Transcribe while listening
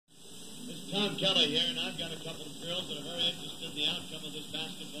Tom Kelly here, and I've got a couple of girls that are very interested in the outcome of this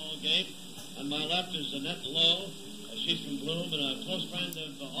basketball game. On my left is Annette Lowe. She's from Bloom and a close friend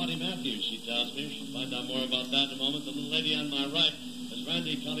of Audie Matthews, she tells me. She'll find out more about that in a moment. The little lady on my right is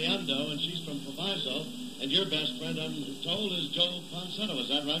Randy Caliendo, and she's from Proviso. And your best friend, I'm told, is Joe Ponsetto.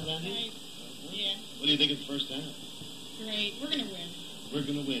 Is that right, Randy? Right. Yeah. What do you think of the first half? Great. We're going to win. We're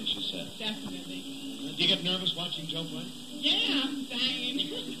going to win, she said. Definitely. Do you get nervous watching Joe play? Yeah, I'm dying.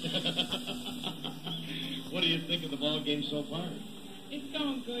 What do you think of the ball game so far? It's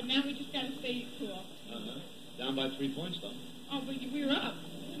going good. Now we just got to stay cool. Down by 3 points, though. Oh, but we were up.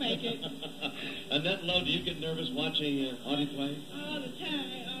 We'll make it. Annette Lowe, do you get nervous watching Audie play? All the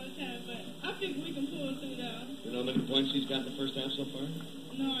time. But I think we can pull through, though. You know how many points he's got in the first half so far?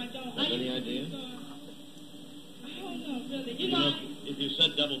 No, I don't. Have any idea? I don't know, really. You know, if you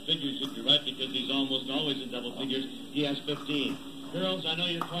said double figures, you'd be right, because he's almost always in double figures. He has 15. Girls, I know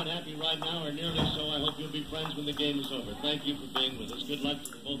you're quite happy right now, or nearly so. I hope you'll be friends when the game is over. Thank you for being with us. Good luck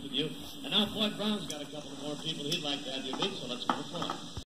to both of you. And now Floyd Brown's got a couple of more people he'd like to have you meet, so let's go to Floyd.